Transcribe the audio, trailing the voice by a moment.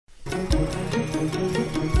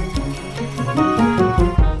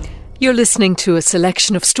You're listening to a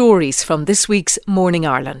selection of stories from this week's Morning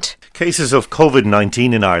Ireland. Cases of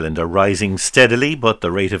COVID-19 in Ireland are rising steadily, but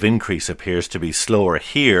the rate of increase appears to be slower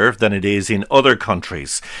here than it is in other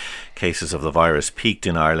countries. Cases of the virus peaked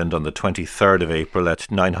in Ireland on the 23rd of April at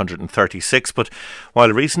 936, but while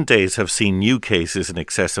recent days have seen new cases in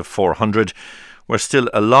excess of 400, we're still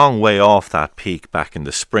a long way off that peak back in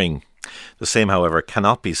the spring. The same, however,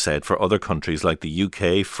 cannot be said for other countries like the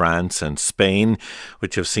UK, France and Spain,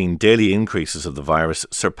 which have seen daily increases of the virus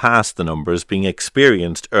surpass the numbers being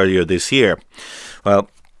experienced earlier this year. Well,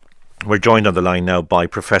 we're joined on the line now by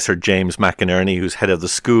Professor James McInerney, who's head of the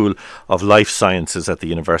School of Life Sciences at the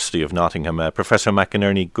University of Nottingham. Professor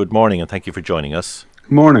McInerney, good morning and thank you for joining us.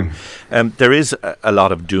 Good morning. There is a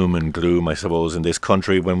lot of doom and gloom, I suppose, in this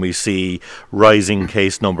country when we see rising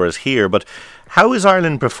case numbers here, but how is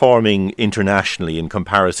Ireland performing internationally in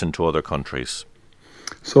comparison to other countries?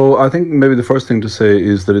 So I think maybe the first thing to say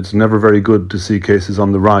is that it's never very good to see cases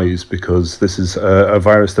on the rise, because this is a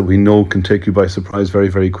virus that we know can take you by surprise very,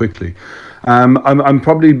 very quickly. I'm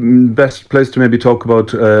probably best placed to maybe talk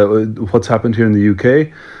about what's happened here in the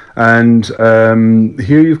UK. And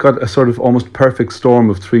here you've got a sort of almost perfect storm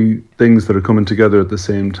of three things that are coming together at the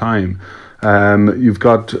same time. You've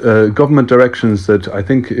got government directions that I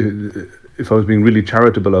think, if I was being really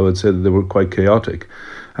charitable, I would say that they were quite chaotic.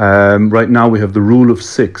 Right now we have the rule of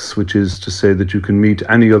 6, which is to say that you can meet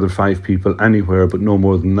any other 5 people anywhere, but no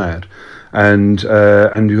more than that. And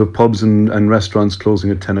you have pubs and restaurants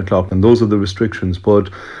closing at 10 o'clock, and those are the restrictions. But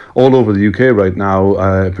all over the UK right now,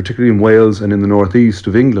 particularly in Wales and in the northeast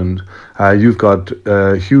of England, you've got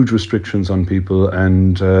huge restrictions on people,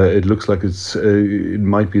 and it looks like it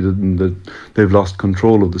might be that they've lost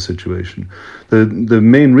control of the situation. The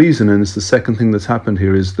main reason, and it's the second thing that's happened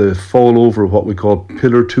here, is the fall over of what we call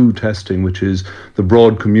Pillar 2 testing, which is the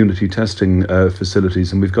broad community testing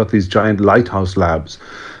facilities. And we've got these giant lighthouse labs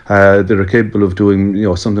that are capable of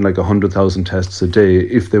doing, something like 100,000 tests a day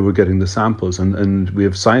if they were getting the samples. And we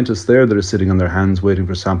have scientists there that are sitting on their hands waiting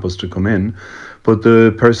for samples to come in. But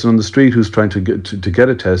the person on the street who's trying to get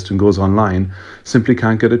a test and goes online simply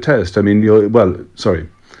can't get a test. I mean,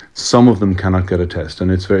 some of them cannot get a test,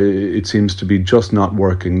 and it seems to be just not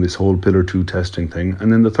working, this whole Pillar 2 testing thing.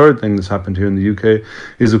 And then the third thing that's happened here in the UK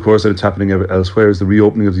is, of course, that it's happening elsewhere, is the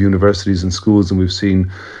reopening of the universities and schools. And we've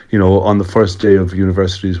seen, on the first day of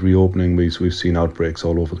universities reopening, we've seen outbreaks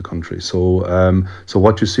all over the country. So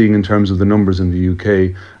what you're seeing in terms of the numbers in the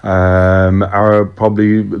UK are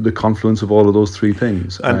probably the confluence of all of those three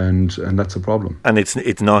things, and that's a problem. And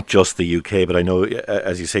it's not just the UK, but I know,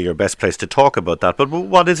 as you say, you're best placed to talk about that. But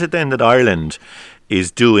what is it then that Ireland is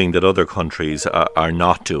doing that other countries are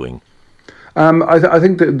not doing? I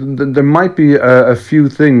think that there might be a few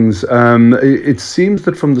things. It seems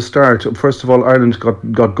that from the start, first of all, Ireland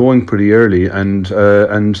got going pretty early, and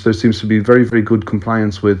there seems to be very, very good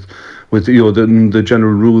compliance with the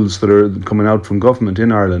general rules that are coming out from government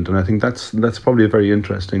in Ireland, and I think that's probably a very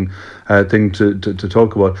interesting thing to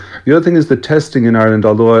talk about. The other thing is the testing in Ireland,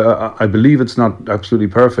 although I believe it's not absolutely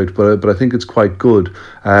perfect, but I think it's quite good,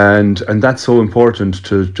 and that's so important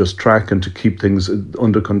to just track and to keep things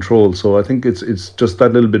under control. So I think it's just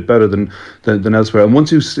that little bit better than elsewhere. And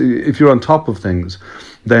once if you're on top of things,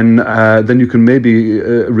 then you can maybe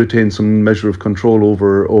retain some measure of control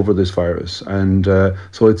over this virus. And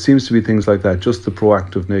so it seems to be things like that, just the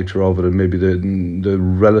proactive nature of it, and maybe the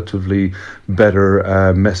relatively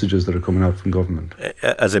better messages that are coming out from government.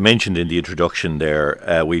 As I mentioned in the introduction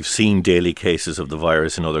there, we've seen daily cases of the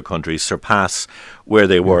virus in other countries surpass where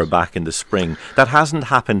they were back in the spring. That hasn't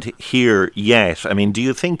happened here yet. I mean, do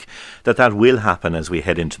you think that will happen as we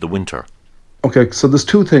head into the winter? Okay, so there's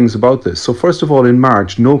two things about this. So first of all, in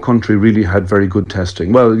March, no country really had very good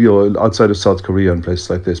testing. Well, outside of South Korea and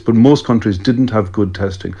places like this, but most countries didn't have good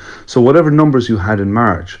testing. So whatever numbers you had in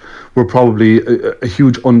March were probably a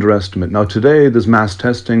huge underestimate. Now today there's mass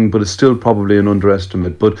testing, but it's still probably an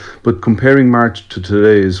underestimate. But comparing March to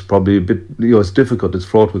today is probably a bit, it's difficult. It's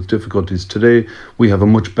fraught with difficulties. Today we have a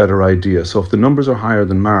much better idea. So if the numbers are higher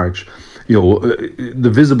than March, the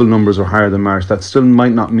visible numbers are higher than March, that still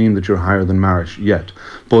might not mean that you're higher than March yet.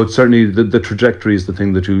 But certainly the trajectory is the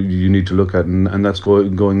thing that you need to look at, and that's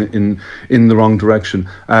going in the wrong direction.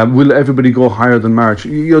 Will everybody go higher than March?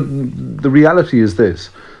 The reality is this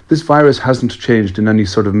virus hasn't changed in any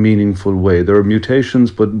sort of meaningful way. There are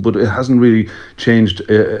mutations, but it hasn't really changed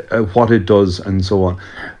what it does and so on.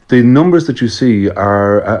 The numbers that you see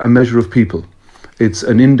are a measure of people. It's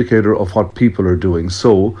an indicator of what people are doing.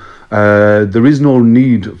 So there is no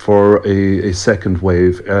need for a second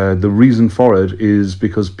wave. The reason for it is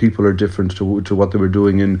because people are different to what they were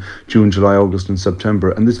doing in June, July, August and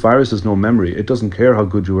September. And this virus has no memory. It doesn't care how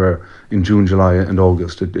good you were in June, July and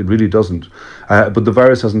August. It really doesn't. But the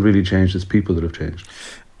virus hasn't really changed. It's people that have changed.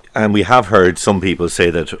 And we have heard some people say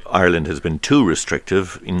that Ireland has been too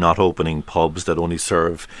restrictive in not opening pubs that only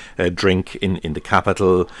serve drink in the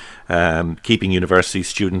capital, keeping university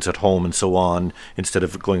students at home and so on, instead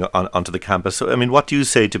of going onto the campus. So, I mean, what do you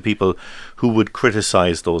say to people who would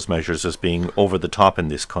criticise those measures as being over the top in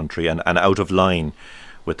this country and out of line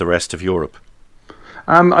with the rest of Europe?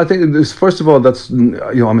 I think this, first of all, that's,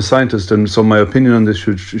 I'm a scientist, and so my opinion on this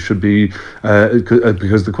should be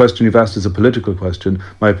because the question you've asked is a political question.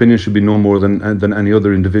 My opinion should be no more than any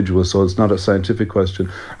other individual, so it's not a scientific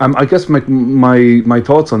question. I guess my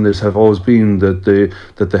thoughts on this have always been that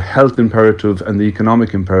the health imperative and the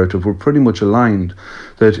economic imperative were pretty much aligned.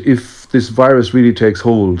 That if this virus really takes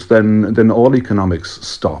hold, then all economics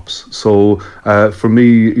stops. So for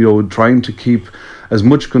me, trying to keep as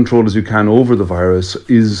much control as you can over the virus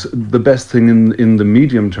is the best thing in the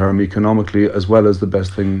medium term economically, as well as the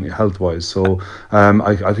best thing health-wise. So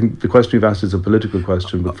I think the question you've asked is a political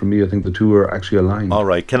question, but for me, I think the two are actually aligned. All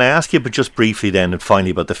right. Can I ask you just briefly then and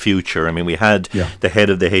finally about the future? I mean, we had the head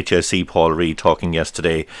of the HSE, Paul Reid, talking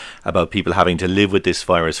yesterday about people having to live with this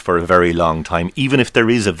virus for a very long time, even if there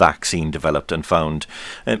is a vaccine developed and found.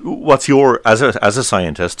 What's your, as a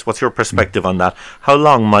scientist, what's your perspective on that? How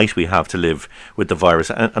long might we have to live with the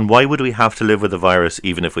virus, and why would we have to live with the virus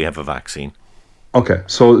even if we have a vaccine? Okay,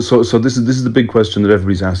 so this is the big question that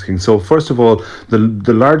everybody's asking. So first of all,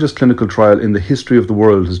 the largest clinical trial in the history of the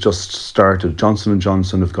world has just started. Johnson &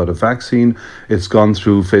 Johnson have got a vaccine. It's gone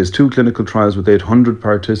through phase 2 clinical trials with 800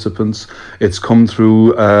 participants. It's come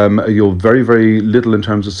through very, very little in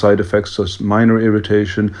terms of side effects, just minor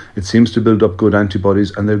irritation. It seems to build up good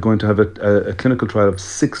antibodies, and they're going to have a clinical trial of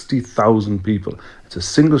 60,000 people. It's a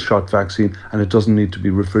single shot vaccine, and it doesn't need to be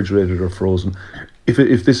refrigerated or frozen. If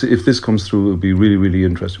this comes through, it'll be really, really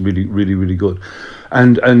interesting, really, really, really good.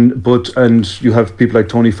 And you have people like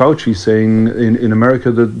Tony Fauci saying in America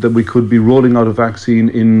that we could be rolling out a vaccine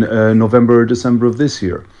in November or December of this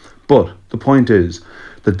year. But the point is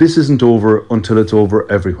that this isn't over until it's over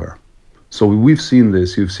everywhere. So we've seen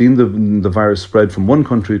this. You've seen the virus spread from one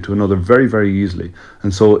country to another very, very easily.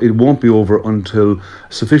 And so it won't be over until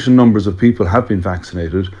sufficient numbers of people have been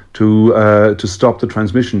vaccinated to stop the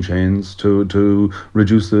transmission chains, to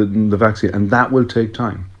reduce the vaccine. And that will take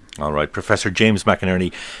time. All right. Professor James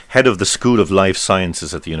McInerney, Head of the School of Life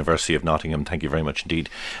Sciences at the University of Nottingham, thank you very much indeed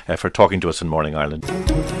for talking to us in Morning Ireland.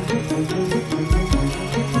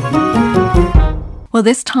 Well,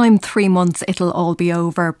 this time 3 months it'll all be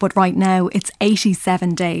over, but right now it's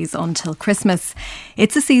 87 days until Christmas.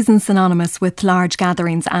 It's a season synonymous with large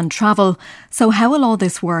gatherings and travel. So how will all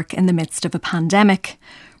this work in the midst of a pandemic?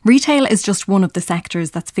 Retail is just one of the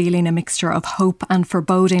sectors that's feeling a mixture of hope and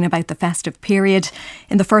foreboding about the festive period.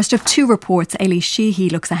 In the first of 2 reports, Eilís Sheehy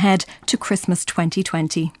looks ahead to Christmas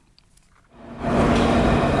 2020.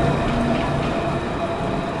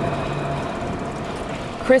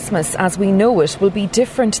 Christmas as we know it will be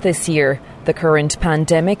different this year. The current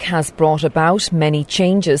pandemic has brought about many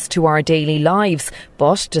changes to our daily lives,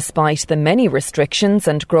 but despite the many restrictions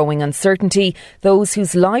and growing uncertainty, those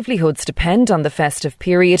whose livelihoods depend on the festive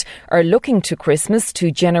period are looking to Christmas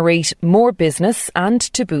to generate more business and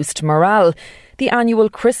to boost morale. The annual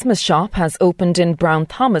Christmas shop has opened in Brown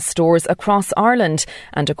Thomas stores across Ireland,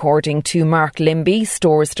 and according to Mark Limby,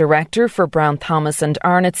 stores director for Brown Thomas and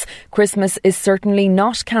Arnott's, Christmas is certainly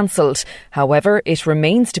not cancelled. However, it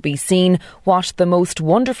remains to be seen what the most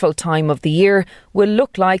wonderful time of the year will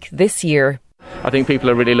look like this year. I think people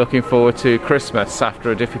are really looking forward to Christmas after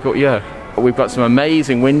a difficult year. We've got some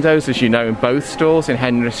amazing windows, as you know, in both stores, in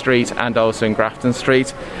Henry Street and also in Grafton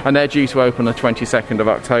Street, and they're due to open on the 22nd of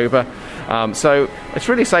October. So it's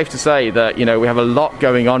really safe to say that, we have a lot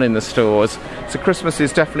going on in the stores, so Christmas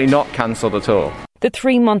is definitely not cancelled at all. The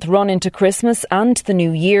 3-month run into Christmas and the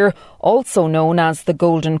New Year, also known as the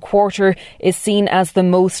Golden Quarter, is seen as the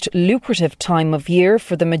most lucrative time of year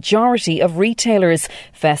for the majority of retailers.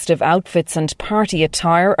 Festive outfits and party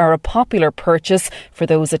attire are a popular purchase for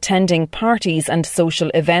those attending parties and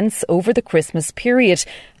social events over the Christmas period.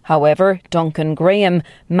 However, Duncan Graham,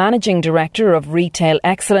 Managing Director of Retail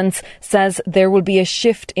Excellence, says there will be a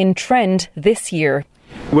shift in trend this year.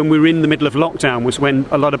 when we were in the middle of lockdown was when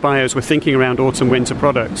a lot of buyers were thinking around autumn-winter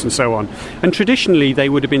products and so on. And traditionally they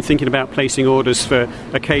would have been thinking about placing orders for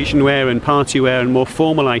occasion wear and party wear and more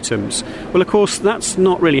formal items. Well, of course, that's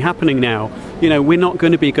not really happening now. We're not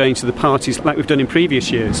going to be going to the parties like we've done in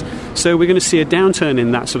previous years. So we're going to see a downturn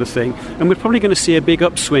in that sort of thing. And we're probably going to see a big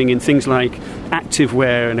upswing in things like active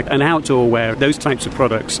wear and outdoor wear, those types of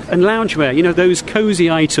products. And loungewear, those cosy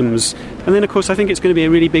items. And then, of course, I think it's going to be a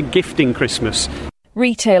really big gifting Christmas.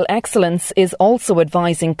 Retail Excellence is also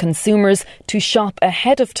advising consumers to shop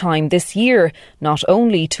ahead of time this year, not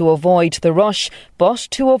only to avoid the rush, but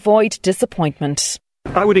to avoid disappointment.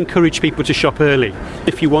 I would encourage people to shop early.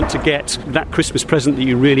 If you want to get that Christmas present that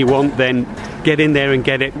you really want, then get in there and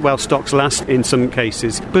get it while stocks last in some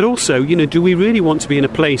cases. But also, do we really want to be in a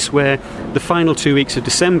place where the final 2 weeks of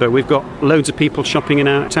December we've got loads of people shopping in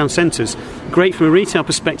our town centres? Great from a retail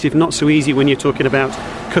perspective, not so easy when you're talking about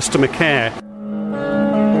customer care.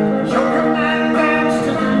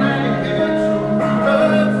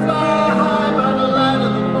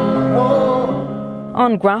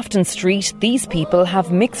 On Grafton Street, these people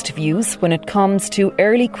have mixed views when it comes to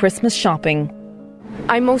early Christmas shopping.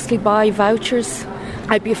 I mostly buy vouchers.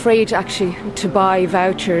 I'd be afraid actually to buy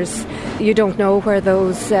vouchers. You don't know where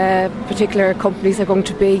those particular companies are going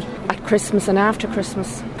to be at Christmas and after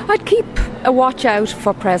Christmas. I'd keep a watch out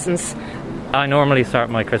for presents. I normally start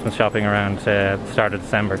my Christmas shopping around the start of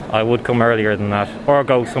December. I would come earlier than that or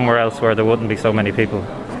go somewhere else where there wouldn't be so many people.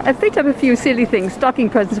 I picked up a few silly things, stocking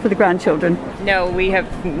presents for the grandchildren. No, we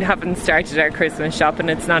haven't started our Christmas shopping.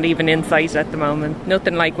 It's not even in sight at the moment.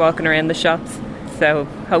 Nothing like walking around the shops. So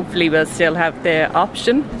hopefully we'll still have the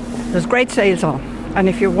option. There's great sales on, and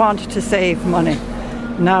if you want to save money,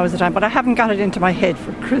 now is the time. But I haven't got it into my head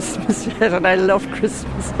for Christmas yet, and I love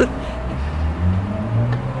Christmas.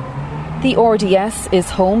 The RDS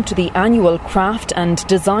is home to the annual Craft and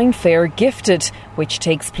Design Fair Gifted, which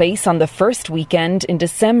takes place on the first weekend in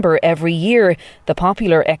December every year. The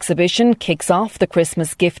popular exhibition kicks off the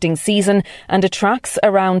Christmas gifting season and attracts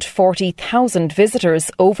around 40,000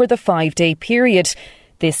 visitors over the 5-day period.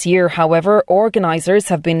 This year, however, organisers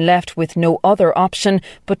have been left with no other option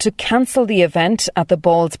but to cancel the event at the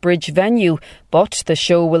Ballsbridge venue. But the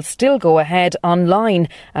show will still go ahead online,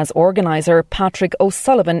 as organiser Patrick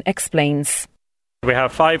O'Sullivan explains. We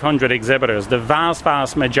have 500 exhibitors. The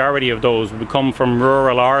vast majority of those would come from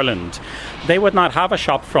rural Ireland. They would not have a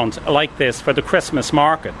shop front like this for the Christmas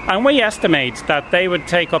market. And we estimate that they would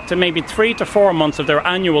take up to maybe 3 to 4 months of their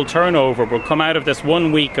annual turnover will come out of this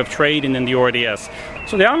 1 week of trading in the RDS.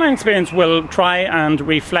 So the online experience will try and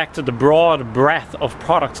reflect the broad breadth of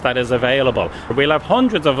products that is available. We'll have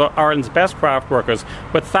hundreds of Ireland's best craft workers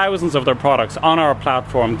with thousands of their products on our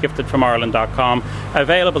platform, giftedfromireland.com,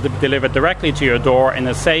 available to be delivered directly to your door in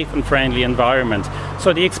a safe and friendly environment.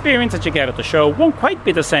 So the experience that you get at the show won't quite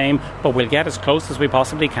be the same, but we'll get as close as we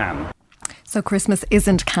possibly can. So Christmas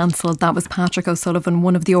isn't cancelled. That was Patrick O'Sullivan,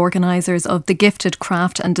 one of the organisers of the Gifted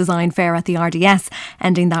Craft and Design Fair at the RDS,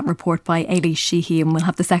 ending that report by Eilidh Sheehy, and we'll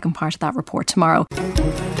have the second part of that report tomorrow.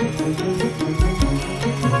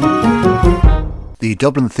 The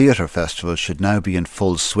Dublin Theatre Festival should now be in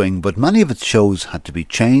full swing, but many of its shows had to be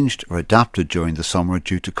changed or adapted during the summer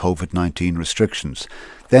due to COVID-19 restrictions.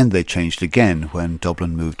 Then they changed again when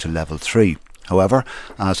Dublin moved to level 3. However,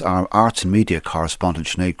 as our arts and media correspondent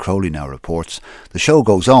Sinead Crowley now reports, the show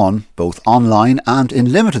goes on, both online and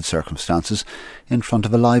in limited circumstances, in front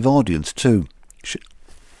of a live audience too.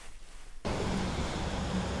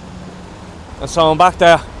 And so I'm back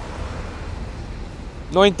there,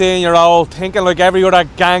 19-year-old, thinking like every other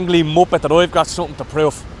gangly muppet that I've got something to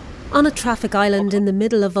prove. On a traffic island in the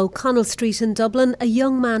middle of O'Connell Street in Dublin, a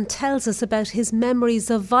young man tells us about his memories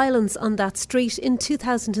of violence on that street in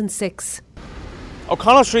 2006.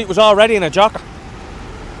 O'Connell Street was already in a jocker.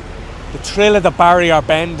 The thrill of the barrier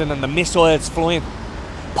bending and the missiles flying.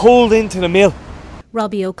 Pulled into the mill.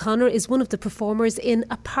 Robbie O'Connor is one of the performers in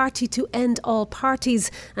A Party to End All Parties,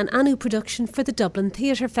 an Anu production for the Dublin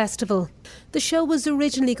Theatre Festival. The show was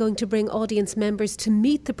originally going to bring audience members to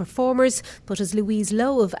meet the performers, but as Louise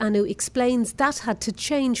Lowe of Anu explains, that had to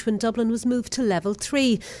change when Dublin was moved to level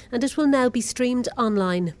 3, and it will now be streamed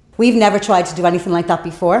online. We've never tried to do anything like that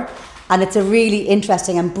before, and it's a really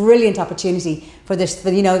interesting and brilliant opportunity for this,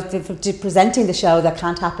 for presenting the show that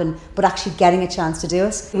can't happen, but actually getting a chance to do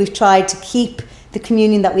it. We've tried to keep the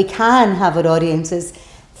communion that we can have with audiences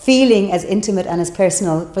feeling as intimate and as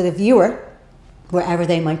personal for the viewer, wherever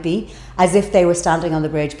they might be, as if they were standing on the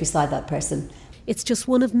bridge beside that person. It's just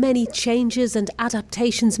one of many changes and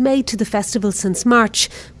adaptations made to the festival since March.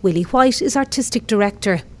 Willie White is artistic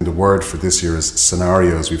director. The word for this year is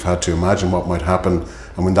scenarios. We've had to imagine what might happen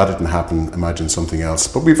and when that didn't happen, imagine something else.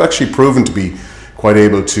 But we've actually proven to be quite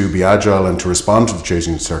able to be agile and to respond to the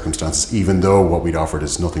changing circumstances, even though what we'd offered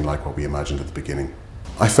is nothing like what we imagined at the beginning.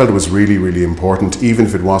 I felt it was really, really important, even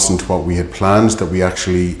if it wasn't what we had planned, that we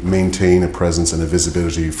actually maintain a presence and a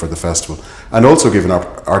visibility for the festival, and also give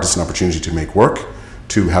artists an opportunity to make work,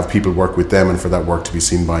 to have people work with them, and for that work to be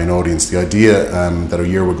seen by an audience. The idea that a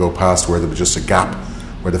year would go past where there was just a gap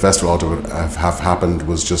where the festival ought to have happened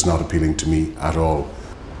was just not appealing to me at all.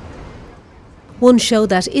 One show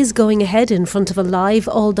that is going ahead in front of a live,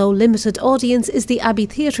 although limited audience, is the Abbey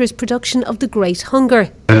Theatre's production of The Great Hunger.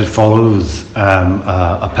 It follows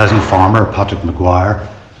a peasant farmer, Patrick Maguire,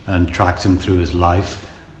 and tracks him through his life,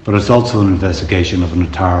 but it's also an investigation of an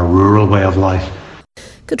entire rural way of life.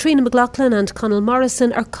 Katrina McLaughlin and Conal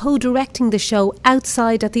Morrison are co-directing the show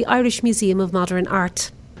outside at the Irish Museum of Modern Art.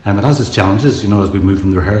 It has its challenges, as we move from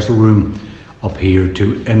the rehearsal room up here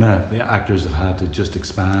to Inna. The actors have had to just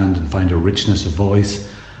expand and find a richness of voice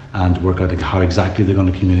and work out how exactly they're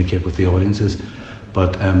going to communicate with the audiences.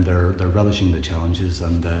 But they're relishing the challenges,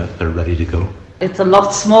 and they're ready to go. It's a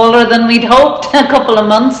lot smaller than we'd hoped a couple of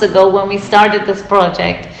months ago when we started this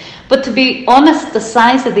project. But to be honest, the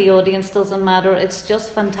size of the audience doesn't matter. It's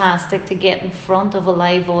just fantastic to get in front of a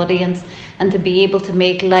live audience and to be able to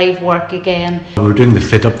make live work again. We're doing the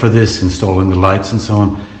fit up for this, installing the lights and so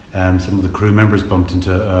on. Some of the crew members bumped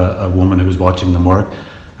into a woman who was watching them work,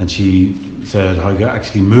 and she said how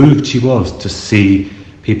actually moved she was to see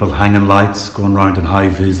people hanging lights, going around in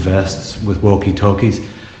high-vis vests with walkie-talkies.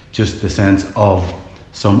 Just the sense of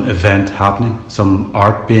some event happening, some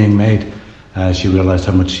art being made. She realised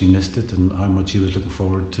how much she missed it and how much she was looking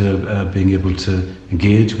forward to being able to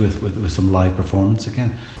engage with some live performance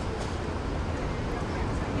again.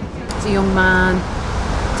 It's a young man,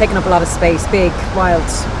 taking up a lot of space, big, wild,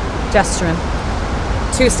 gesturing.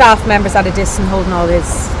 2 staff members at a distance holding all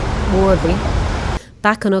his worldly.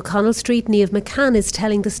 Back on O'Connell Street, Niamh McCann is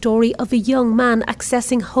telling the story of a young man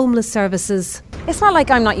accessing homeless services. It's not like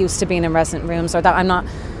I'm not used to being in resident rooms or that I'm not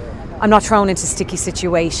thrown into sticky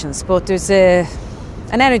situations, but there's an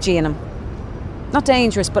energy in him. Not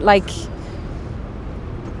dangerous, but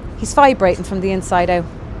he's vibrating from the inside out.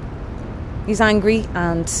 He's angry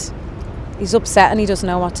and he's upset and he doesn't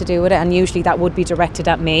know what to do with it, and usually that would be directed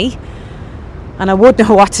at me and I would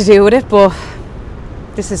know what to do with it, but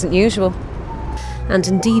this isn't usual. And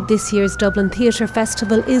indeed, this year's Dublin Theatre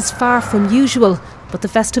Festival is far from usual, but the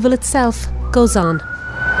festival itself goes on.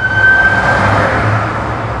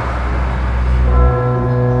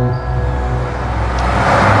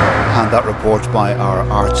 And that report by our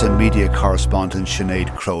arts and media correspondent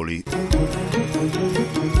Sinead Crowley.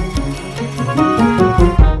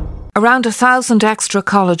 Around 1,000 extra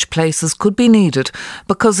college places could be needed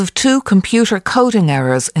because of 2 computer coding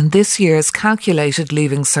errors in this year's calculated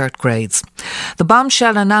Leaving Cert grades. The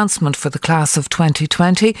bombshell announcement for the class of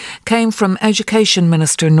 2020 came from Education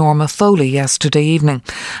Minister Norma Foley yesterday evening.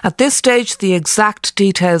 At this stage, the exact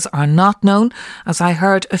details are not known, as I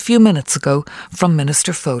heard a few minutes ago from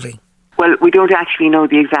Minister Foley. Well, we don't actually know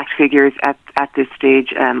the exact figures at this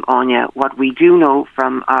stage, Anya. What we do know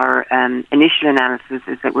from our initial analysis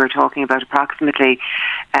is that we're talking about approximately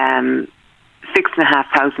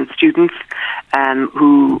 6,500 students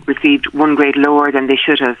who received 1 grade lower than they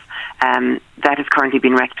should have. That has currently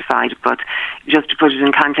been rectified. But just to put it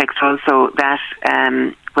in context also, that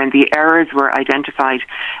when the errors were identified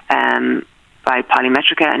by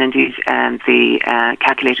Polymetrica and indeed the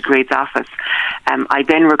Calculated Grades Office, I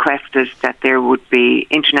then requested that there would be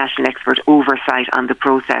international expert oversight on the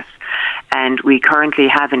process, and we currently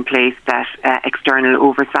have in place that external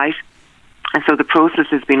oversight. And so the process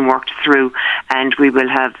has been worked through, and we will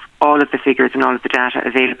have all of the figures and all of the data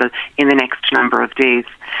available in the next number of days.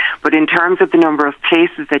 But in terms of the number of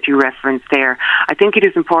places that you referenced there, I think it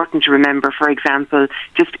is important to remember, for example,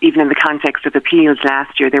 just even in the context of appeals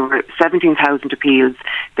last year, there were 17,000 appeals,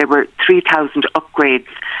 there were 3,000 upgrades,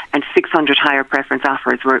 and 600 higher preference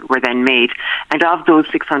offers were then made. And of those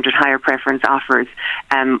 600 higher preference offers,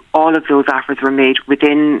 all of those offers were made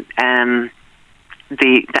within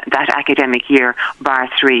that academic year, bar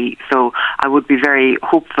 3. So I would be very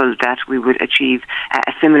hopeful that we would achieve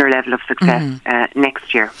a similar level of success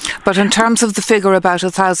next year. But in terms of the figure about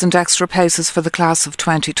 1,000 extra places for the class of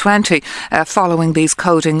 2020, following these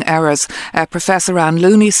coding errors, Professor Anne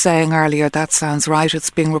Looney saying earlier that sounds right. It's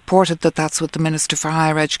being reported that that's what the Minister for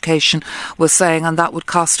Higher Education was saying, and that would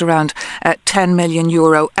cost around €10 million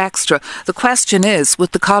extra. The question is,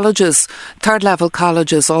 with the colleges, third level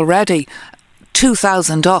colleges already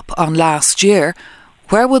 2,000 up on last year,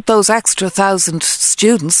 where would those extra 1,000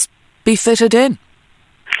 students be fitted in?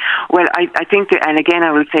 Well, I think that, and again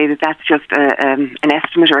I will say that that's just an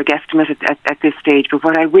estimate or a guesstimate at this stage, but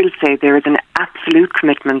what I will say, there is an absolute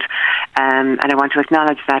commitment, and I want to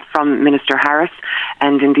acknowledge that from Minister Harris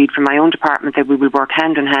and indeed from my own department, that we will work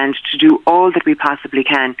hand in hand to do all that we possibly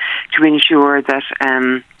can to ensure that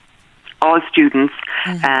all students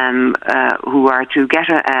who are to get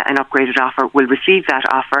an upgraded offer will receive that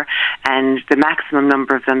offer, and the maximum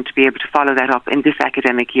number of them to be able to follow that up in this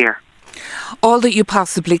academic year. All that you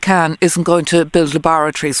possibly can isn't going to build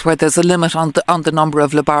laboratories where there's a limit on the number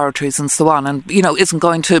of laboratories and so on, and isn't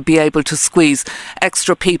going to be able to squeeze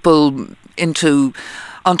extra people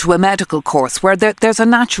onto a medical course where there's a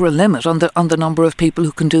natural limit on the number of people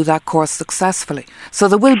who can do that course successfully. So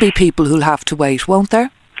there will be people who'll have to wait, won't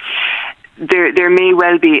there? There may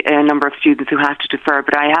well be a number of students who have to defer,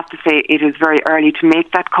 but I have to say it is very early to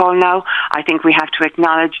make that call now. I think we have to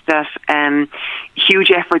acknowledge that huge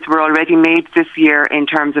efforts were already made this year in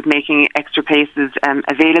terms of making extra places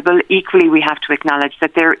available. Equally, we have to acknowledge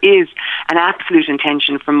that there is an absolute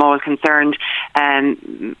intention from all concerned,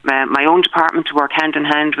 my own department, to work hand in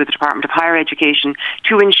hand with the Department of Higher Education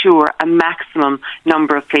to ensure a maximum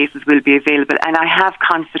number of places will be available. And I have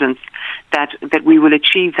confidence that we will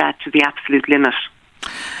achieve that to the absolute limit.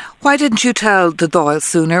 Why didn't you tell the Dáil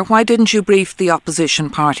sooner? Why didn't you brief the opposition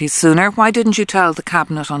parties sooner? Why didn't you tell the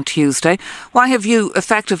Cabinet on Tuesday? Why have you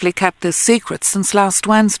effectively kept this secret since last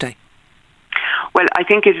Wednesday? Well, I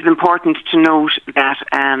think it is important to note that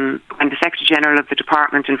when the Secretary-General of the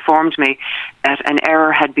Department informed me that an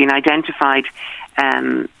error had been identified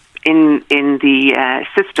in the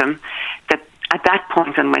system, that at that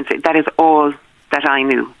point on Wednesday, that is all that I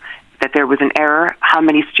knew. That there was an error. How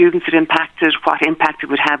many students it impacted, what impact it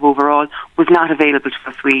would have overall, was not available to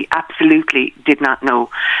us. We absolutely did not know.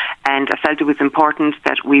 And I felt it was important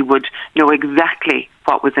that we would know exactly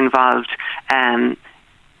what was involved.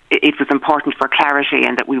 It was important for clarity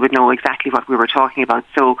and that we would know exactly what we were talking about.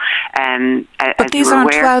 So, but these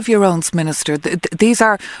aren't 12-year-olds, Minister. These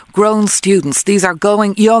are grown students. These are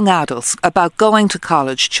young adults about going to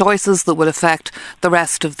college, choices that will affect the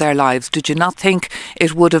rest of their lives. Did you not think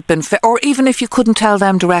it would have been fair, or even if you couldn't tell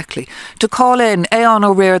them directly, to call in? Aon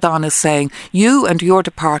O'Riordan is saying you and your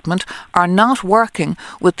department are not working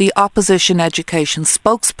with the opposition education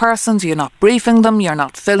spokespersons. You're not briefing them. You're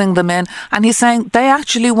not filling them in. And he's saying they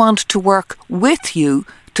actually want to work with you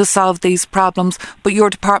to solve these problems, but your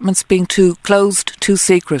department's being too closed, too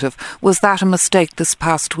secretive. Was that a mistake this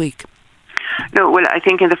past week? No, well, I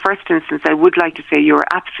think in the first instance, I would like to say you're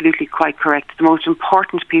absolutely quite correct. The most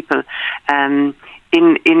important people in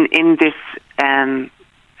this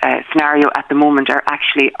scenario at the moment are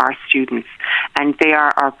actually our students, and they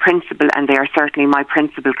are our principal, and they are certainly my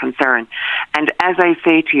principal concern. And as I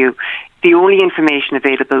say to you, the only information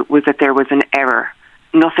available was that there was an error.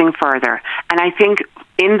 Nothing further. And I think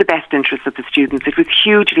in the best interest of the students, it was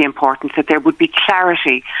hugely important that there would be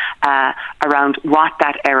clarity around what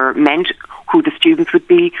that error meant, who the students would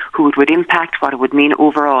be, who it would impact, what it would mean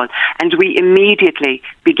overall. And we immediately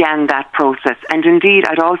began that process. And indeed,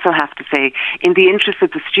 I'd also have to say, in the interest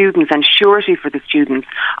of the students and surety for the students,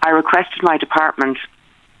 I requested my department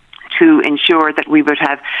to ensure that we would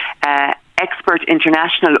have expert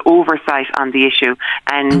international oversight on the issue.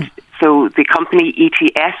 And so the company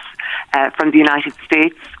ETS from the United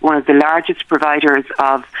States, one of the largest providers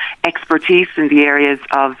of expertise in the areas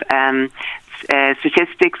of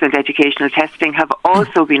statistics and educational testing, have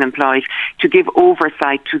also been employed to give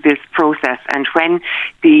oversight to this process. And when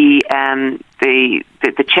the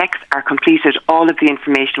checks are completed, all of the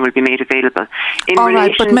information will be made available. All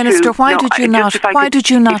right, but Minister, why did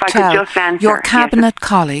you not tell your Cabinet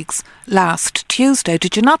colleagues last Tuesday?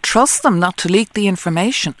 Did you not trust them not to leak the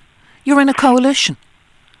information? You're in a coalition.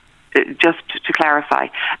 Just to clarify,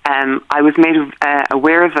 I was made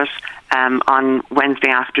aware of it on Wednesday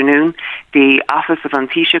afternoon. The Office of An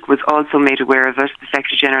Taoiseach was also made aware of it. The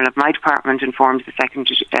Secretary-General of my department informed the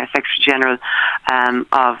Secretary-General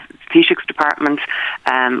of the Taoiseach's department.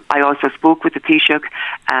 I also spoke with the Taoiseach.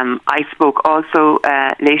 I spoke also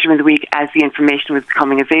later in the week as the information was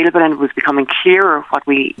becoming available and it was becoming clearer what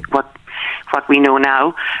we know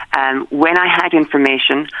now. When I had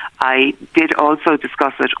information, I did also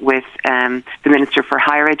discuss it with the Minister for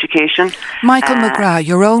Higher Education. Michael McGrath,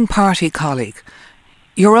 your own party colleague,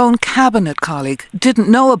 your own Cabinet colleague, didn't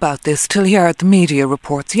know about this till he heard the media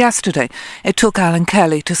reports yesterday. It took Alan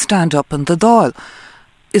Kelly to stand up in the Dáil.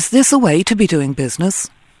 Is this a way to be doing business?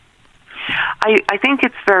 I think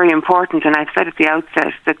it's very important, and I've said at the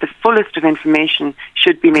outset, that the fullest of information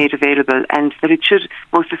should be made available, and that it should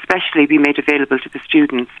most especially be made available to the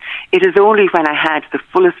students. It is only when I had the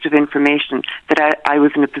fullest of information that I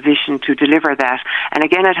was in a position to deliver that. And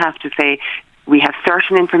again, I'd have to say, we have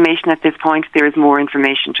certain information at this point. There is more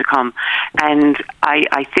information to come. And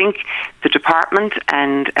I think the department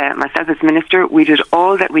and myself as Minister, we did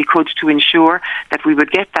all that we could to ensure that we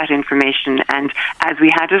would get that information. And as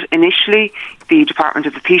we had it initially, the Department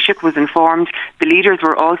of the Taoiseach was informed. The leaders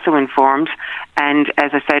were also informed. And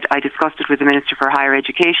as I said, I discussed it with the Minister for Higher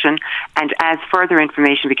Education. And as further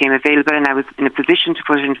information became available and I was in a position to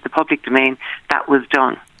put it into the public domain, that was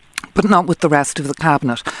done. But not with the rest of the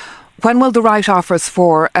Cabinet. When will the right offers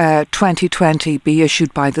for 2020 be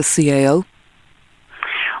issued by the CAO?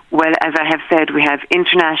 Well, as I have said, we have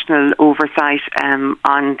international oversight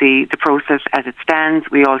on the process as it stands.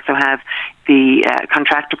 We also have the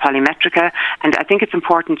contractor Polymetrica, and I think it's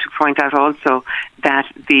important to point out also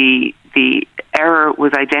that the error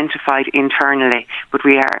was identified internally, but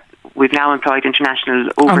we've now employed international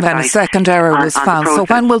oversight. And then a second error was found. So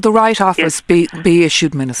when will the right offers be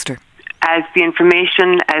issued, Minister? As the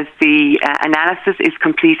information, as the analysis is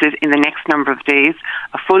completed in the next number of days,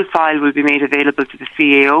 a full file will be made available to the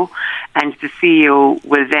CAO, and the CAO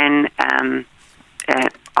will then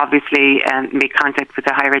obviously make contact with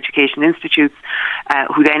the higher education institutes,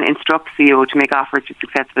 who then instruct CAO to make offers to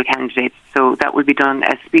successful candidates. So that will be done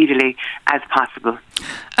as speedily as possible.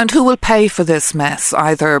 And who will pay for this mess,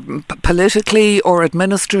 either politically or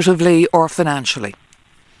administratively or financially?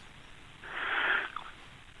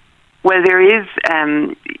 Well, there is,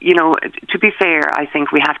 to be fair, I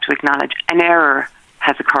think we have to acknowledge an error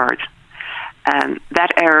has occurred. That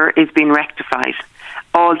error is being rectified.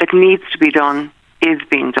 All that needs to be done is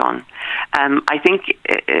being done. I think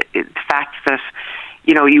the fact that,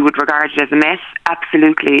 you would regard it as a mess,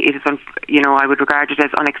 absolutely, it is, I would regard it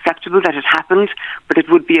as unacceptable that it happened, but it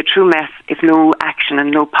would be a true mess if no action and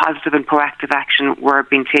no positive and proactive action were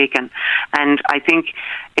being taken. And I think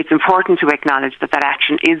it's important to acknowledge that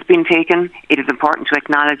action is being taken. It is important to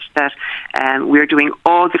acknowledge that we're doing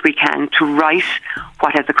all that we can to right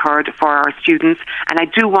what has occurred for our students. And I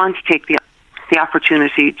do want to take the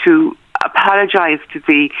opportunity to apologise to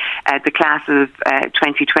the class of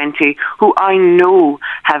 2020, who I know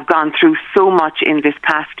have gone through so much in this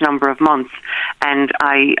past number of months, and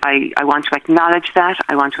I want to acknowledge that.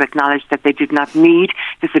 I want to acknowledge that they did not need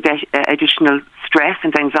this additional stress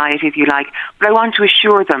and anxiety, if you like, but I want to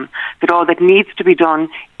assure them that all that needs to be done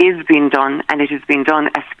is being done, and it is being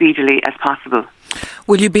done as speedily as possible.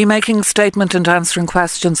 Will you be making a statement and answering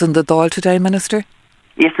questions in the Dáil today, Minister?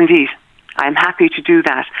 Yes, indeed. I'm happy to do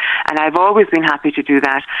that, and I've always been happy to do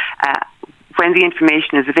that. When the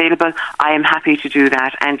information is available, I am happy to do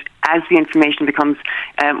that, and as the information becomes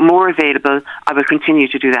more available, I will continue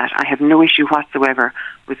to do that. I have no issue whatsoever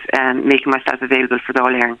with making myself available for the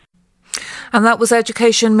All-Ireland. And that was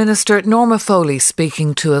Education Minister Norma Foley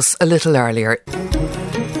speaking to us a little earlier.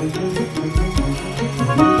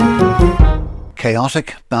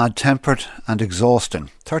 Chaotic, bad-tempered and exhausting.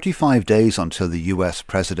 35 days until the US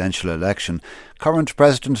presidential election, current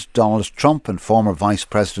President Donald Trump and former Vice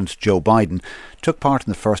President Joe Biden took part in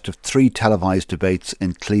the first of 3 televised debates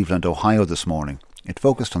in Cleveland, Ohio this morning. It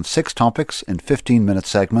focused on 6 topics in 15-minute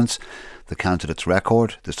segments: the candidate's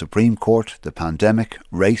record, the Supreme Court, the pandemic,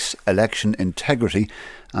 race, election integrity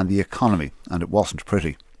and the economy, and it wasn't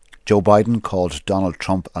pretty. Joe Biden called Donald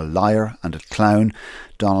Trump a liar and a clown.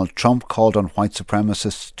 Donald Trump called on white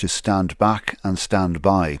supremacists to stand back and stand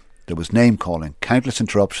by. There was name-calling, countless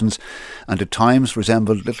interruptions, and at times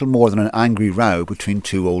resembled little more than an angry row between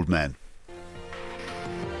 2 old men.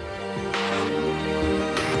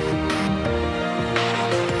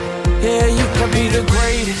 Yeah, you can be the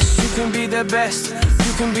greatest, you can be the best,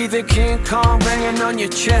 you can be the King Kong banging on your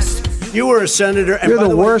chest. You were a senator. And You're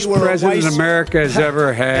the worst way, president America has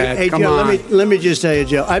ever had. Hey, Come Joe, on. let me just tell you,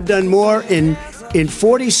 Joe. I've done more in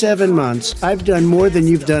 47 months. I've done more than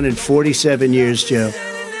you've done in 47 years, Joe.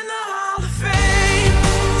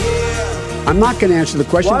 I'm not going to answer the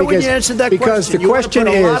question. Why would you answer that because question? the question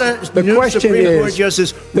is the question Supreme is Court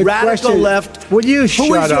Justice, radical left. Will you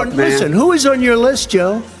shut up, man? Listen, who is on your list,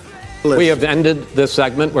 Joe? We have ended this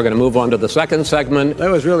segment. We're going to move on to the second segment. That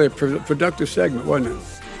was really a productive segment, wasn't it?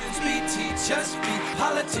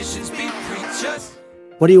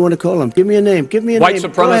 What do you want to call them? Give me a name. Give me a white name.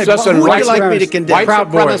 Supremacists and white like me to condemn? White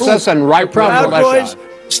supremacists and right Proud Boys,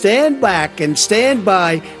 stand back and stand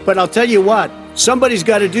by. But I'll tell you what, somebody's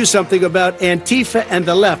got to do something about Antifa and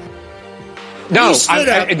the left. He stood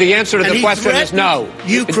up the answer to and the he question is no.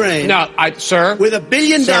 Ukraine. No, sir. With $1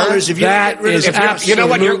 billion, if you that get rid of is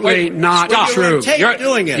absolutely not true. You're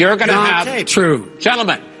doing it. You're going to have tape. true,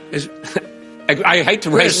 gentlemen. I hate to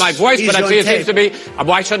raise my voice, but it seems to be.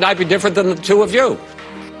 Why shouldn't I be different than the two of you?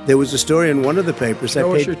 There was a story in one of the papers. I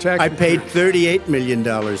paid $38 million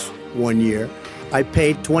 1 year. I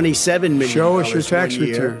paid $27 million. Show us your tax 1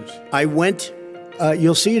 year. returns. I went.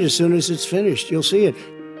 You'll see it as soon as it's finished. You'll see it.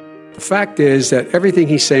 The fact is that everything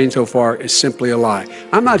he's saying so far is simply a lie.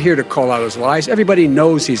 I'm not here to call out his lies. Everybody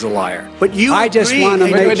knows he's a liar. But you I just want to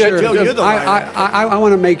make sure. Joe, you're the liar. I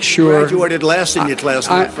want to make sure. Graduated last in your class,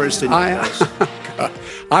 not first in your class.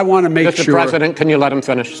 I want to make Mr. sure. Mr. President, can you let him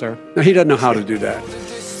finish, sir? No, he doesn't know how to do that.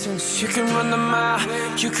 You can run the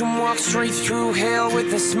mile. You can walk straight through hell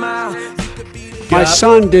with a smile. My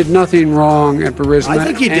son did nothing wrong at Burisma. I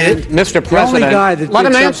think he did. Mr. President, the only guy that let did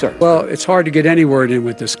him something- answer. Well, it's hard to get any word in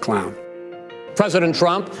with this clown. President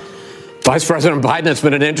Trump, Vice President Biden, it's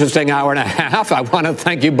been an interesting hour and a half. I want to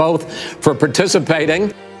thank you both for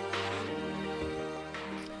participating.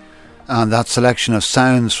 And that selection of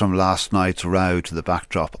sounds from last night's row to the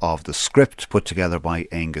backdrop of the script put together by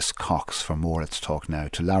Angus Cox. For more, let's talk now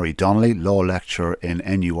to Larry Donnelly, law lecturer in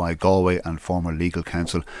NUI Galway and former legal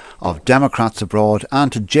counsel of Democrats Abroad,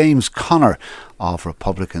 and to James Connor of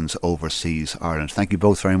Republicans Overseas Ireland. Thank you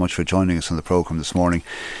both very much for joining us on the programme this morning.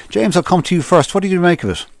 James, I'll come to you first. What did you make of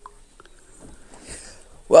it?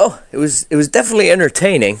 Well, it was definitely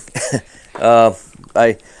entertaining.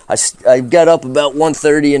 I got up about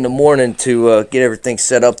 1:30 in the morning to get everything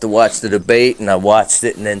set up to watch the debate, and I watched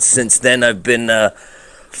it, and then since then I've been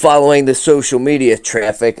following the social media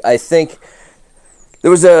traffic. I think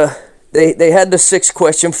there was they had the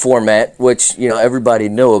 6-question format, which everybody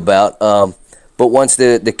knew about, but once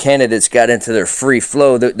the candidates got into their free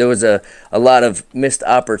flow, there was a lot of missed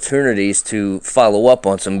opportunities to follow up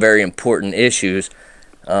on some very important issues.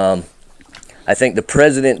 I think the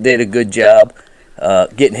president did a good job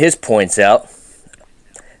getting his points out.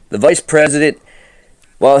 The vice president,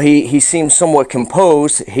 while he seemed somewhat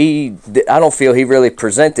composed, I don't feel he really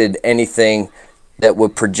presented anything that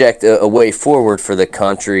would project a way forward for the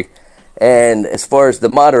country. And as far as the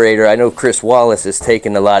moderator, I know Chris Wallace has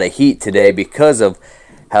taken a lot of heat today because of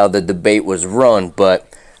how the debate was run, but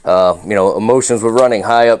emotions were running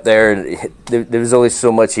high up there, and there was only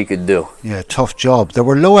so much he could do. Yeah, tough job. There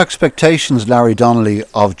were low expectations, Larry Donnelly,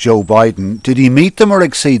 of Joe Biden. Did he meet them or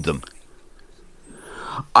exceed them?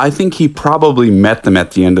 I think he probably met them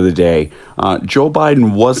at the end of the day. Joe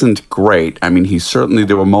Biden wasn't great. I mean,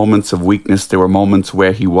 there were moments of weakness. There were moments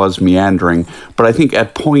where he was meandering. But I think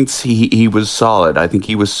at points he was solid. I think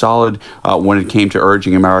he was solid when it came to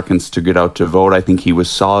urging Americans to get out to vote. I think he was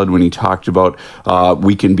solid when he talked about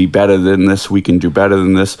we can be better than this, we can do better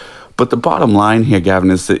than this. But the bottom line here, Gavin,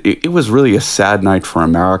 is that it was really a sad night for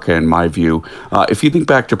America, in my view. If you think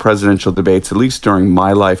back to presidential debates, at least during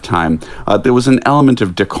my lifetime, there was an element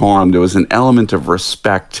of decorum. There was an element of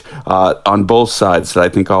respect on both sides that I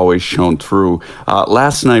think always shone through.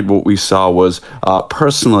 Last night, what we saw was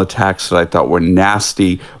personal attacks that I thought were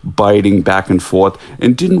nasty, biting back and forth,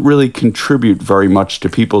 and didn't really contribute very much to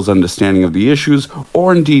people's understanding of the issues,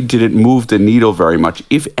 or indeed did it move the needle very much.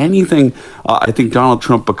 If anything, I think Donald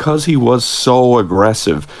Trump, because he was so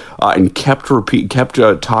aggressive and kept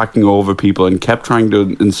talking over people and kept trying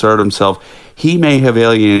to insert himself, he may have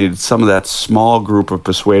alienated some of that small group of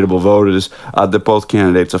persuadable voters that both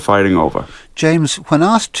candidates are fighting over. James, when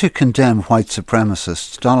asked to condemn white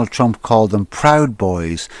supremacists, Donald Trump called them Proud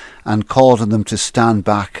Boys and called on them to stand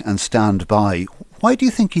back and stand by. Why do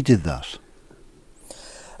you think he did that?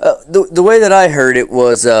 The way that I heard it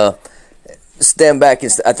was stand back.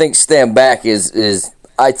 I think stand back is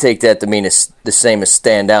I take that to mean it's the same as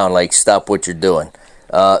stand down, like stop what you're doing.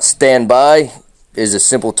 Stand by is a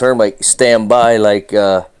simple term, like stand by, like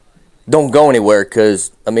don't go anywhere,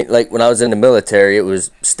 because, I mean, like when I was in the military, it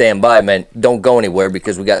was stand by meant don't go anywhere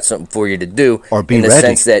because we got something for you to do. Or be ready. In the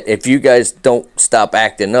sense that if you guys don't stop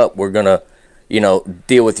acting up, we're going to,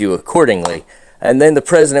 deal with you accordingly. And then the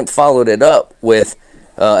president followed it up with,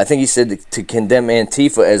 I think he said to condemn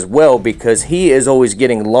Antifa as well, because he is always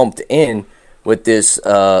getting lumped in with this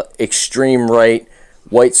extreme right,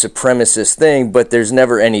 white supremacist thing, but there's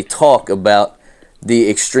never any talk about the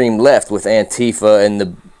extreme left with Antifa and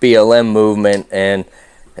the BLM movement and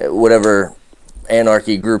whatever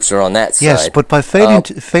anarchy groups are on that side. Yes, but by failing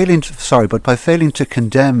to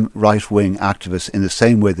condemn right-wing activists in the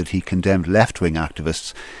same way that he condemned left-wing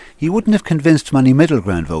activists, he wouldn't have convinced many middle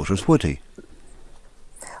ground voters, would he?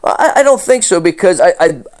 I don't think so, because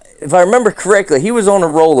if I remember correctly, he was on a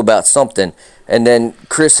roll about something, and then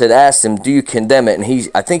Chris had asked him, do you condemn it? And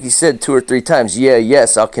I think he said 2 or 3 times,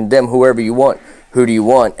 yes, I'll condemn whoever you want. Who do you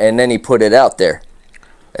want? And then he put it out there.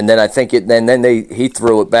 And then I think he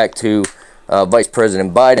threw it back to Vice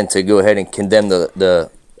President Biden to go ahead and condemn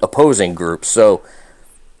the opposing group. So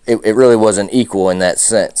it really wasn't equal in that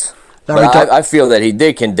sense. But I feel that he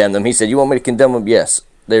did condemn them. He said, you want me to condemn them? Yes.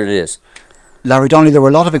 There it is. Larry Donnelly, there were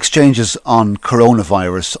a lot of exchanges on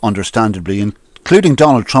coronavirus, understandably, including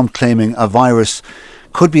Donald Trump claiming a virus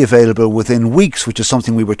could be available within weeks, which is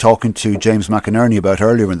something we were talking to James McInerney about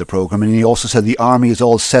earlier in the programme. And he also said the army is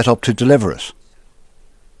all set up to deliver it.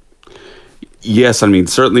 Yes, I mean,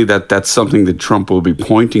 certainly that's something that Trump will be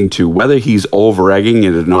pointing to. Whether he's over-egging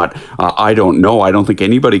it or not, I don't know. I don't think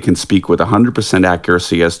anybody can speak with 100%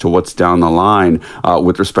 accuracy as to what's down the line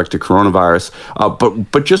with respect to coronavirus.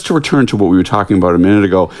 But just to return to what we were talking about a minute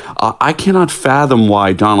ago, I cannot fathom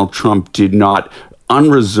why Donald Trump did not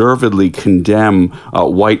unreservedly condemn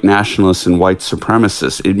white nationalists and white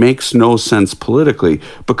supremacists. It makes no sense politically,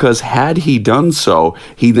 because had he done so,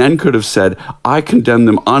 he then could have said, I condemn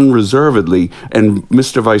them unreservedly, and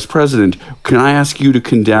Mr. Vice President, can I ask you to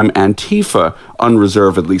condemn Antifa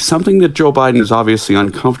unreservedly, something that Joe Biden is obviously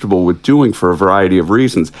uncomfortable with doing for a variety of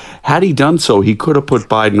reasons. Had he done so, he could have put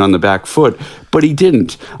Biden on the back foot, but he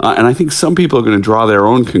didn't. And I think some people are going to draw their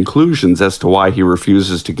own conclusions as to why he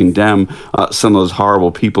refuses to condemn some of those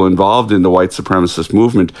horrible people involved in the white supremacist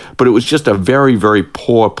movement. But it was just a very, very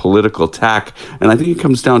poor political tack. And I think it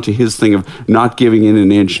comes down to his thing of not giving in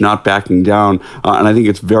an inch, not backing down. And I think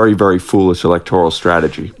it's very, very foolish electoral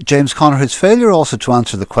strategy. James Conner, his failure also to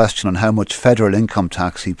answer the question on how much federal income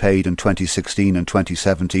tax he paid in 2016 and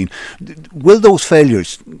 2017, will those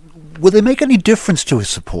failures, will they make any difference to his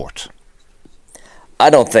support? I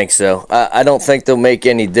don't think so. I don't think they'll make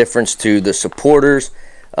any difference to the supporters.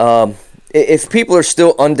 If people are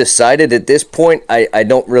still undecided at this point, I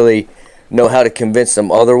don't really know how to convince them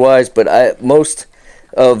otherwise. But most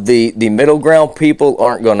of the middle ground people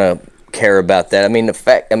aren't going to care about that. I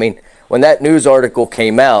mean, when that news article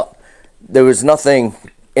came out, there was nothing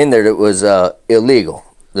in there that was illegal.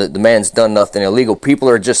 The man's done nothing illegal. People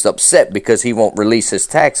are just upset because he won't release his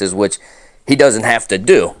taxes, which he doesn't have to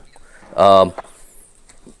do.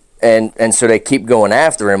 And so they keep going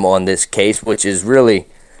after him on this case, which is really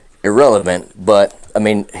irrelevant. But, I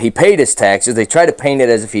mean, he paid his taxes. They try to paint it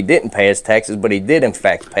as if he didn't pay his taxes, but he did, in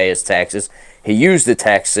fact, pay his taxes. He used the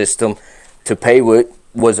tax system to pay what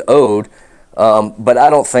was owed. But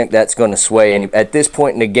I don't think that's going to sway any. At this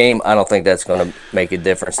point in the game, I don't think that's going to make a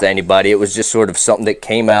difference to anybody. It was just sort of something that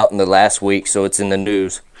came out in the last week, so it's in the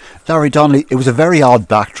news. Larry Donnelly, it was a very odd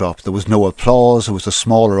backdrop. There was no applause. It was a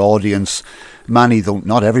smaller audience. Many, though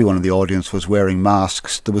not everyone in the audience, was wearing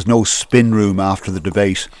masks. There was no spin room after the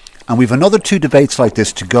debate. And we've another 2 debates like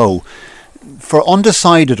this to go. For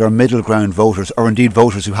undecided or middle ground voters, or indeed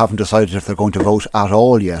voters who haven't decided if they're going to vote at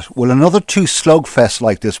all yet, will another 2 slugfests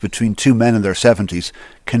like this between 2 men in their 70s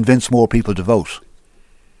convince more people to vote?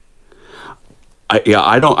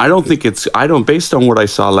 I don't think it's, based on what I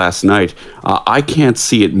saw last night, I can't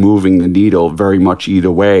see it moving the needle very much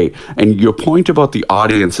either way. And your point about the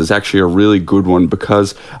audience is actually a really good one,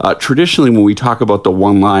 because traditionally when we talk about the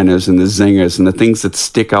one-liners and the zingers and the things that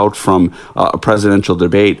stick out from a presidential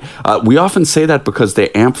debate, we often say that because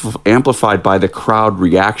they're amplified by the crowd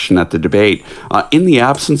reaction at the debate. In the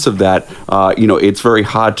absence of that, it's very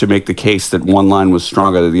hard to make the case that one line was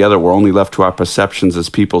stronger than the other. We're only left to our perceptions as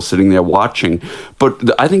people sitting there watching.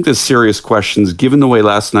 But I think there's serious questions, given the way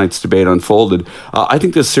last night's debate unfolded. I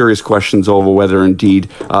think there's serious questions over whether indeed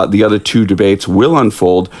the other 2 debates will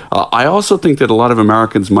unfold. I also think that a lot of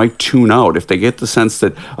Americans might tune out if they get the sense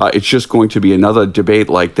that it's just going to be another debate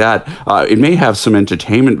like that. It may have some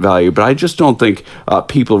entertainment value, but I just don't think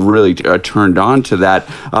people really are turned on to that.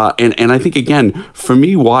 And I think, again, for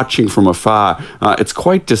me watching from afar, it's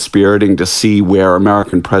quite dispiriting to see where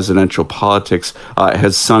American presidential politics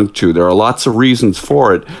has sunk to. There are lots of reasons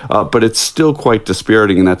for it, but it's still quite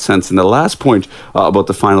dispiriting in that sense. And the last point about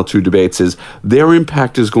the final 2 debates is their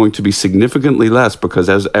impact is going to be significantly less, because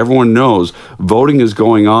as everyone knows, voting is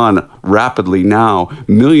going on rapidly now.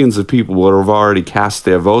 Millions of people will have already cast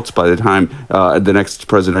their votes by the time the next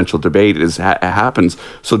presidential debate happens.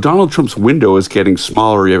 So Donald Trump's window is getting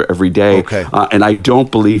smaller every day. Okay. And I don't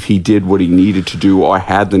believe he did what he needed to do or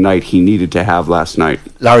had the night he needed to have last night.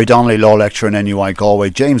 Larry Donnelly, law lecturer in NUI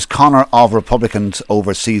Galway. James Conner of Republicans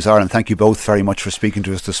Overseas Ireland. Thank you both very much for speaking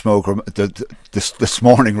to us this morning.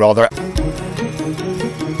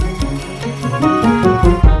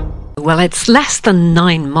 Well, it's less than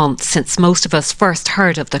 9 months since most of us first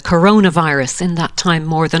heard of the coronavirus. In that time,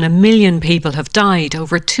 more than 1 million people have died,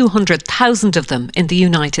 over 200,000 of them in the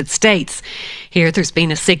United States. Here, there's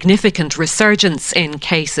been a significant resurgence in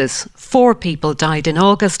cases. 4 people died in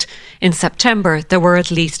August. In September, there were at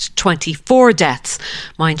least 24 deaths.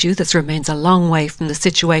 Mind you, this remains a long way from the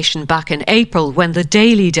situation back in April, when the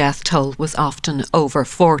daily death toll was often over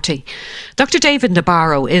 40. Dr. David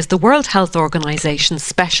Nabarro is the World Health Organization's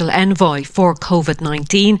special envoy for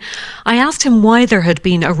COVID-19. I asked him why there had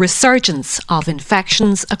been a resurgence of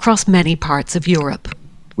infections across many parts of Europe.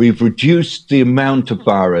 We've reduced the amount of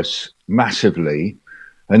virus massively,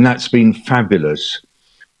 and that's been fabulous.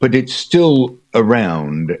 But it's still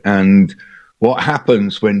around, and what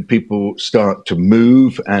happens when people start to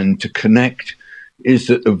move and to connect is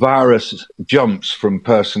that the virus jumps from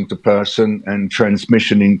person to person and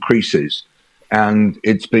transmission increases. And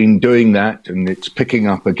it's been doing that, and it's picking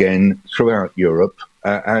up again throughout Europe.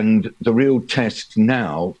 And the real test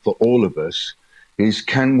now for all of us is,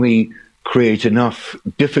 can we create enough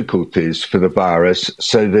difficulties for the virus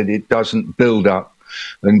so that it doesn't build up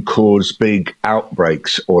and cause big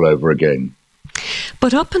outbreaks all over again?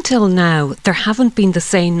 But up until now, there haven't been the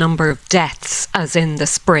same number of deaths as in the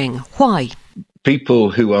spring. Why?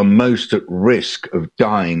 People who are most at risk of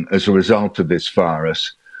dying as a result of this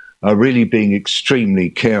virus are really being extremely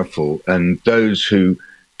careful, and those who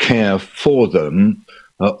care for them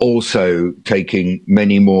are also taking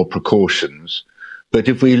many more precautions. But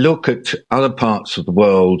if we look at other parts of the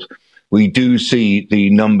world, we do see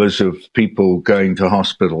the numbers of people going to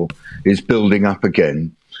hospital is building up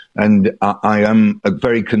again. And I am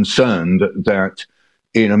very concerned that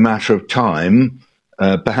in a matter of time,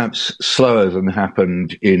 perhaps slower than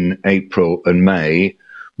happened in April and May,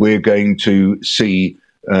 we're going to see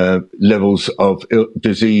levels of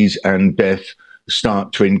disease and death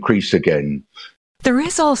start to increase again. There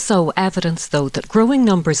is also evidence, though, that growing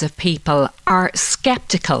numbers of people are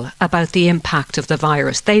sceptical about the impact of the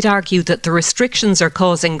virus. They'd argue that the restrictions are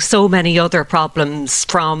causing so many other problems,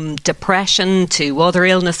 from depression to other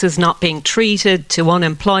illnesses not being treated to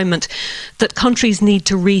unemployment, that countries need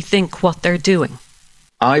to rethink what they're doing.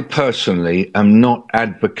 I personally am not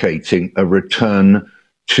advocating a return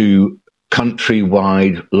to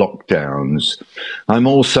countrywide lockdowns. I'm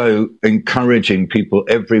also encouraging people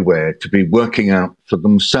everywhere to be working out for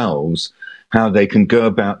themselves how they can go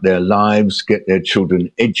about their lives, get their children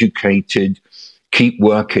educated, keep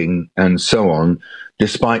working, and so on,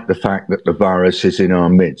 despite the fact that the virus is in our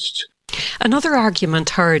midst. Another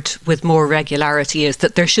argument heard with more regularity is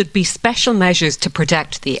that there should be special measures to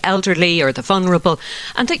protect the elderly or the vulnerable,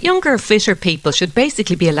 and that younger, fitter people should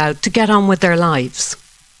basically be allowed to get on with their lives.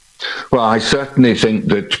 Well, I certainly think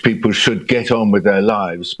that people should get on with their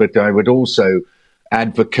lives, but I would also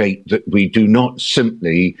advocate that we do not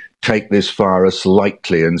simply take this virus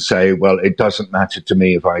lightly and say, well, it doesn't matter to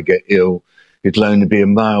me if I get ill, it'll only be a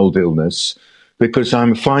mild illness, because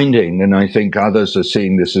I'm finding, and I think others are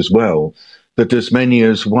seeing this as well, that as many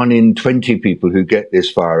as 1 in 20 people who get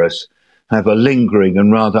this virus have a lingering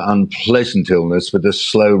and rather unpleasant illness with a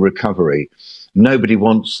slow recovery. Nobody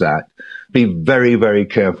wants that. Be very, very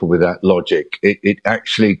careful with that logic. It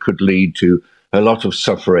actually could lead to a lot of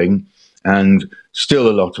suffering and still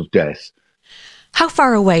a lot of death. How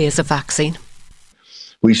far away is a vaccine?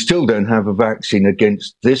 We still don't have a vaccine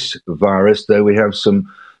against this virus, though we have some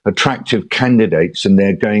attractive candidates and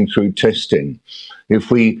they're going through testing.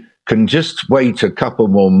 If we can just wait a couple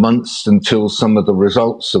more months until some of the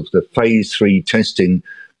results of the phase 3 testing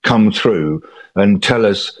come through and tell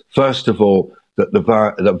us, first of all, that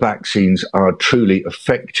the vaccines are truly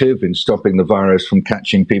effective in stopping the virus from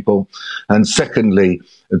catching people, and secondly,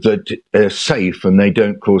 that they're safe and they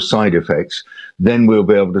don't cause side effects, then we'll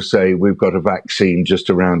be able to say we've got a vaccine just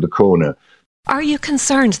around the corner. Are you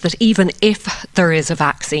concerned that even if there is a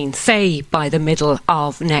vaccine, say by the middle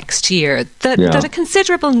of next year, that a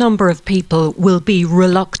considerable number of people will be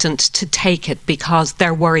reluctant to take it because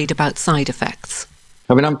they're worried about side effects?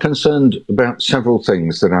 I mean, I'm concerned about several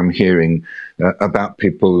things that I'm hearing about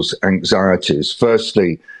people's anxieties.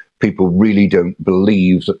 Firstly, people really don't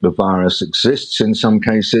believe that the virus exists in some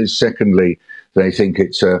cases. Secondly, they think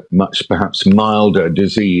it's a much perhaps milder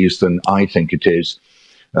disease than I think it is.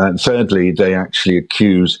 And thirdly, they actually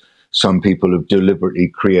accuse some people of deliberately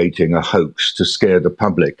creating a hoax to scare the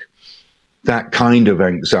public. That kind of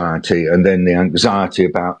anxiety, and then the anxiety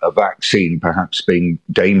about a vaccine perhaps being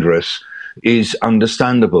dangerous, is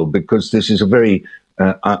understandable, because this is a very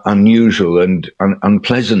unusual and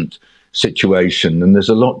unpleasant situation, and there's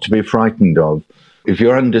a lot to be frightened of. If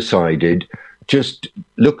you're undecided, just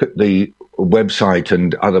look at the website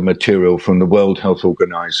and other material from the World Health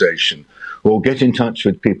Organization, or get in touch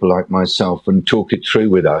with people like myself and talk it through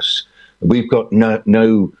with us. We've got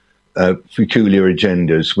no peculiar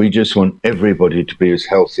agendas. We just want everybody to be as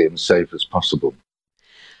healthy and safe as possible.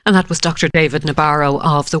 And that was Dr. David Nabarro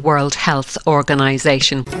of the World Health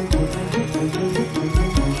Organization.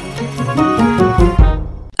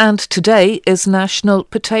 And today is National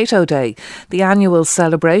Potato Day, the annual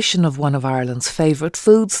celebration of one of Ireland's favourite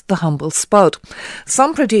foods, the humble spud.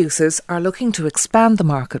 Some producers are looking to expand the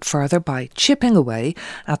market further by chipping away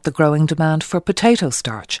at the growing demand for potato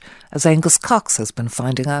starch, as Angus Cox has been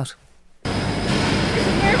finding out. This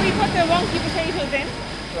is where we put the wonky potatoes in.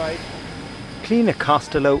 Right. Cliona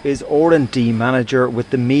Costello is R&D manager with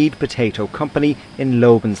the Mead Potato Company in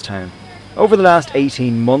Loganstown. Over the last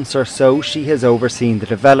 18 months or so, she has overseen the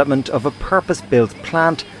development of a purpose-built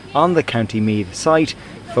plant on the County Meath site,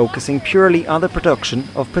 focusing purely on the production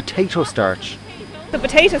of potato starch. The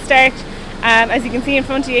potato starch, as you can see in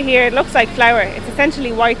front of you here, it looks like flour. It's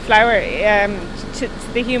essentially white flour to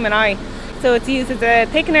the human eye. So it's used as a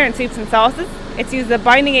thickener in soups and sauces. It's used as a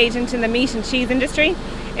binding agent in the meat and cheese industry.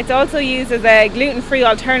 It's also used as a gluten-free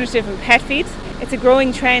alternative in pet feed. It's a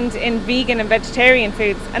growing trend in vegan and vegetarian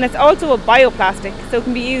foods, and it's also a bioplastic, so it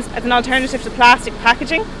can be used as an alternative to plastic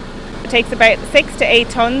packaging. It takes about 6 to 8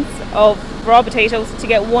 tonnes of raw potatoes to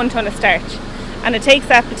get 1 tonne of starch, and it takes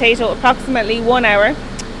that potato approximately 1 hour,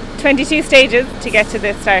 22 stages to get to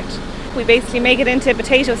this starch. We basically make it into a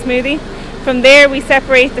potato smoothie. From there we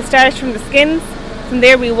separate the starch from the skins, from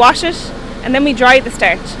there we wash it, and then we dry the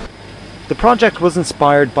starch. The project was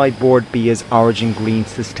inspired by Board Bia's Origin Green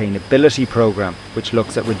Sustainability Programme, which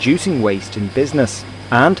looks at reducing waste in business.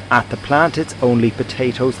 And at the plant, it's only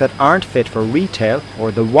potatoes that aren't fit for retail,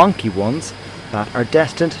 or the wonky ones, that are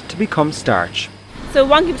destined to become starch. So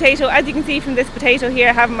wonky potato, as you can see from this potato here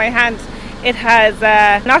I have in my hand, it has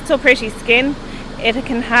not so pretty skin. It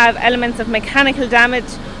can have elements of mechanical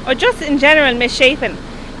damage, or just in general misshapen.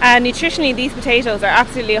 Nutritionally, these potatoes are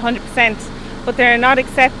absolutely 100%. But they're not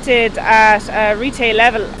accepted at a retail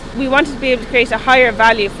level. We wanted to be able to create a higher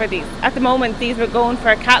value for these. At the moment, these were going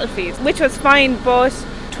for cattle feed, which was fine, but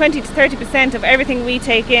 20 to 30% of everything we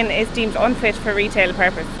take in is deemed unfit for retail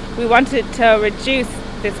purpose. We wanted to reduce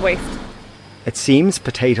this waste. It seems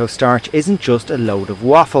potato starch isn't just a load of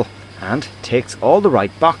waffle, and ticks all the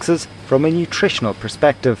right boxes from a nutritional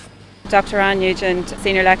perspective. Dr. Anne Nugent,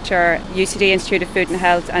 Senior Lecturer, UCD Institute of Food and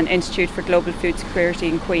Health and Institute for Global Food Security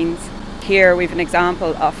in Queen's. Here we have an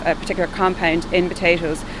example of a particular compound in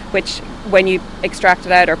potatoes which, when you extract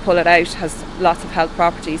it out or pull it out, has lots of health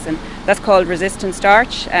properties, and that's called resistant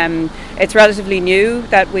starch. It's relatively new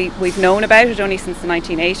that we've known about it only since the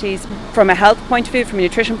 1980s. From a health point of view, from a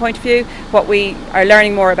nutrition point of view, what we are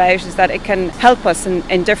learning more about is that it can help us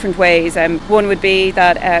in different ways. One would be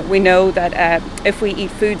that we know that if we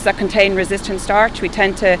eat foods that contain resistant starch, we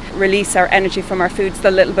tend to release our energy from our foods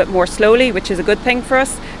a little bit more slowly, which is a good thing for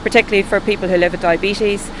us, particularly for people who live with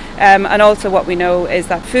diabetes. And also what we know is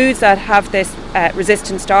that foods that have this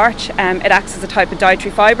resistant starch, it acts as a type of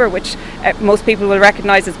dietary fibre, which most people will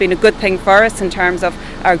recognise as being a good thing for us in terms of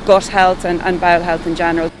our gut health and bowel health in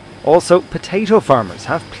general. Also, potato farmers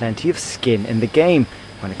have plenty of skin in the game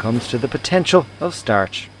when it comes to the potential of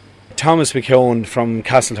starch. Thomas McKeown from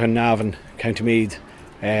Castletown, Navan, County Meath,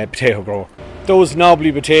 potato grower. Those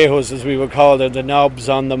knobbly potatoes, as we would call them, the knobs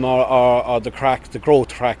on them or the cracks, the growth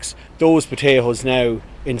tracks, those potatoes now,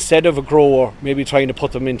 instead of a grower maybe trying to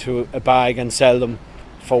put them into a bag and sell them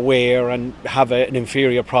for wear and have an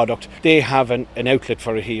inferior product, they have an outlet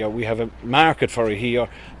for it here. We have a market for it here,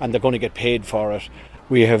 and they're going to get paid for it.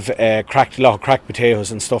 We have a lot of cracked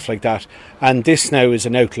potatoes and stuff like that, and this now is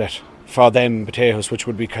an outlet for them potatoes, which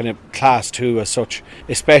would be kind of class 2 as such,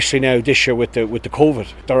 especially now this year with the COVID.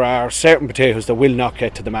 There are certain potatoes that will not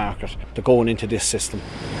get to the market. They're going into this system.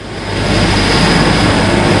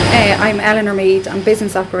 I'm Eleanor Mead. I'm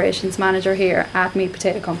Business Operations Manager here at Mead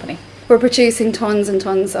Potato Company. We're producing tons and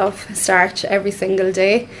tons of starch every single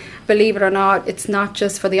day. Believe it or not, it's not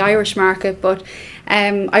just for the Irish market, but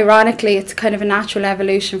ironically it's kind of a natural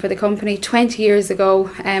evolution for the company. 20 years ago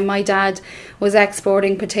my dad was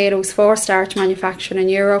exporting potatoes for starch manufacturing in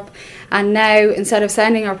Europe, and now instead of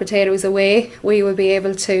sending our potatoes away, we will be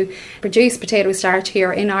able to produce potato starch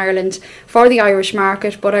here in Ireland for the Irish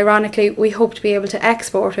market, but ironically we hope to be able to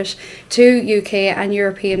export it to UK and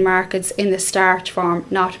European markets in the starch form,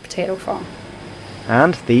 not potato form.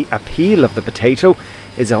 And the appeal of the potato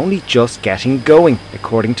is only just getting going,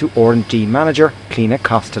 according to R&D manager Cliona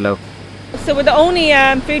Costello. So we're the only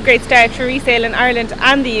food grade starch for resale in Ireland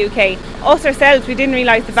and the UK. Us ourselves, we didn't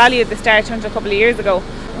realise the value of the starch until a couple of years ago.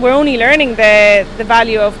 we're only learning the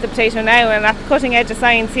value of the potato now, and at the cutting edge of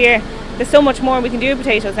science here, there's so much more we can do with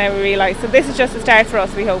potatoes now, we realise. So this is just a start for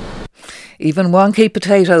us, we hope. Even wonky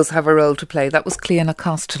potatoes have a role to play. That was Cliona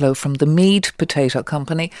Costello from the Mead Potato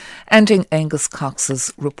Company, ending Angus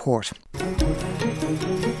Cox's report.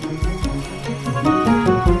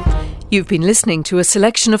 You've been listening to a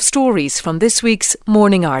selection of stories from this week's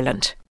Morning Ireland.